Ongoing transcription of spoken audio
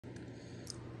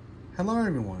Hello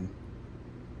everyone.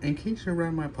 In case you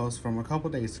read my post from a couple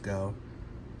days ago,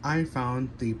 I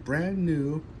found the brand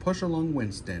new Push Along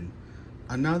Winston,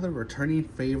 another returning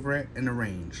favorite in the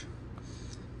range.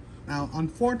 Now,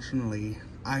 unfortunately,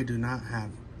 I did not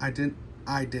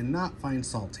find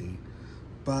Salty,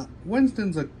 but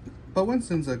Winston's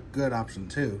a good option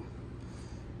too.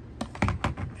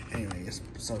 Anyways,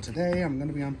 so today I'm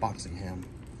gonna be unboxing him.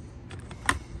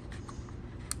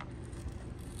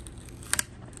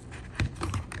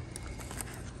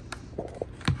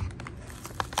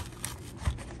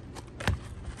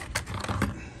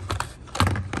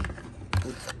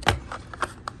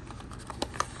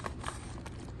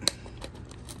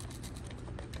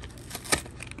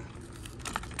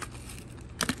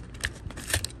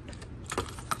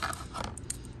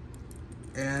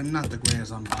 And not the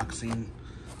greatest unboxing,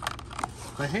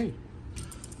 but hey,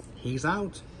 he's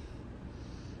out.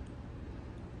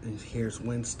 And here's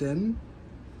Winston.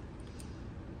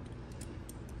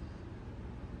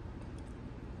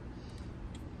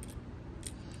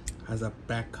 Has a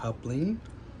back coupling,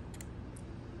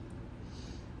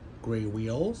 gray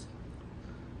wheels,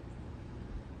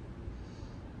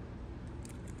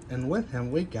 and with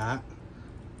him we got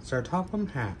Sir Topham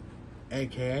Hatt,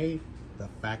 aka the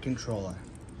Fat Controller.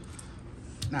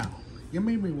 Now, you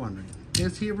may be wondering,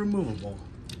 is he removable?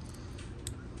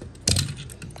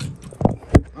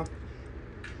 Oh.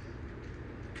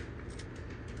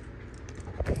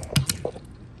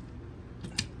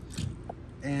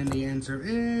 And the answer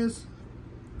is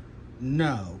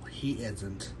no, he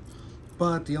isn't.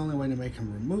 But the only way to make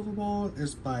him removable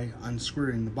is by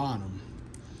unscrewing the bottom.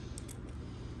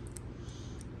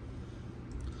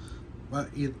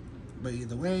 But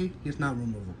either way, he's not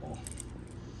removable.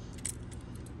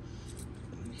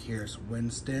 Here's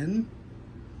Winston.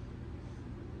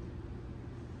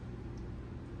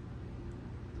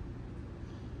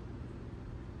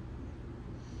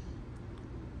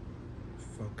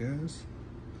 Focus.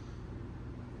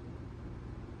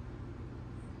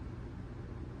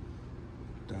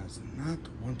 Does not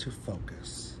want to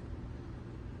focus.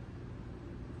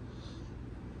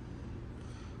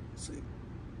 Let's see.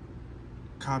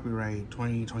 Copyright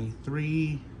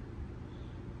 2023.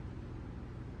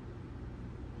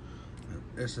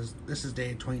 This is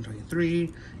dated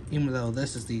 2023, even though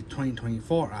this is the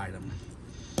 2024 item.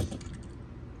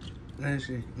 And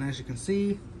as you can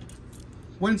see,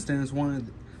 Winston is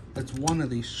one of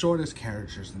the shortest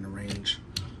characters in the range,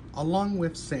 along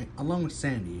with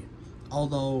Sandy.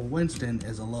 Although Winston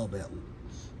is a little bit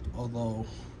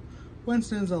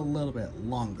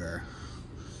longer.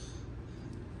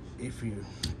 If you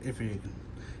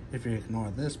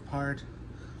ignore this part,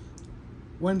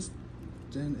 Winston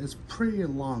is pretty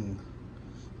long,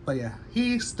 but yeah,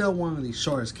 he's still one of the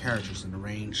shortest characters in the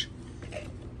range.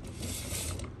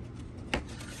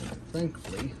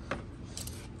 Thankfully,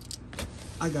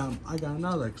 I got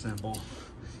another example.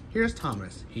 Here's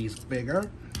Thomas. He's bigger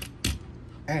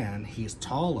and he's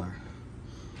taller.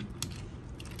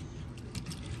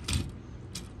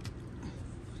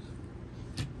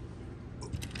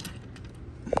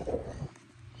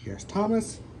 Here's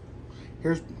Thomas.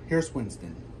 Here's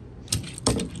Winston.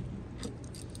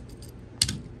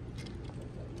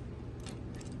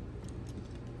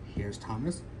 Here's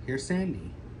Thomas. Here's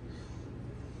Sandy.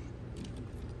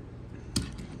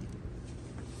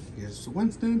 Here's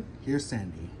Winston. Here's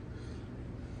Sandy.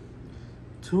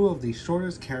 Two of the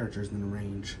shortest characters in the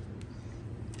range.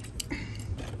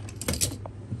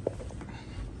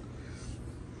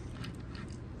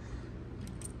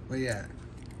 But yeah,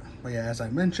 as I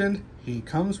mentioned, he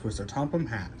comes with Sir Topham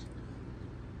Hatt,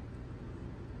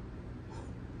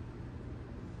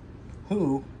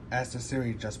 who, as the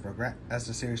series just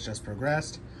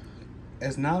progressed,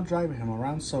 is now driving him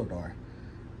around Sodor.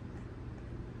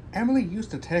 Emily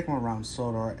used to take him around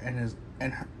Sodor and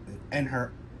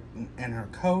her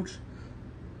coach,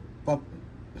 but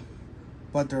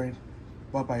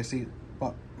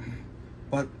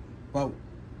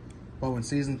when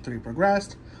season 3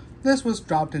 progressed, this was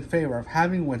dropped in favor of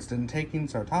having Winston taking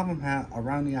Sir Topham Hatt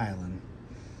around the island,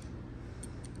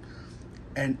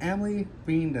 and Emily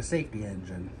being the safety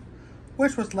engine,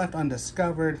 which was left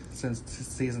undiscovered since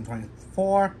season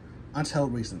 24 until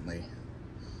recently.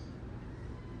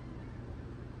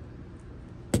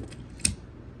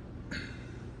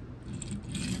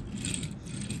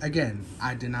 Again,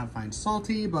 I did not find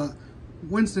Salty, but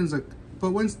Winston's a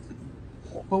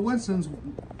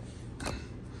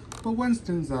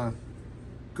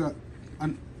good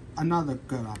another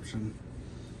good option.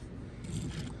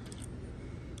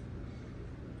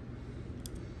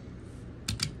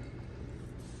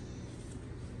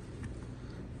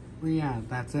 yeah,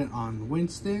 that's it on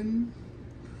Winston.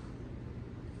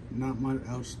 Not much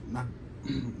else. Not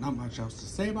much else to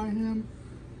say about him.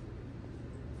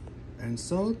 And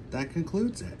so that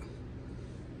concludes it.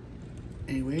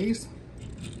 Anyways,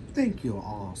 thank you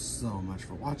all so much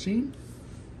for watching.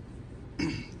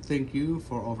 Thank you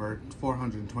for over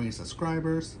 420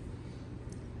 subscribers.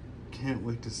 Can't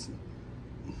wait to see.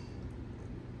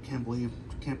 Can't believe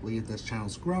this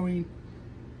channel's growing.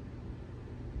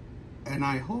 And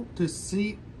I hope to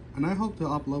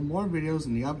upload more videos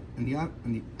in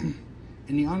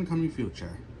the oncoming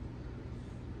future.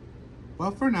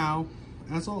 But for now,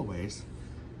 as always,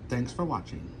 thanks for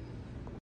watching.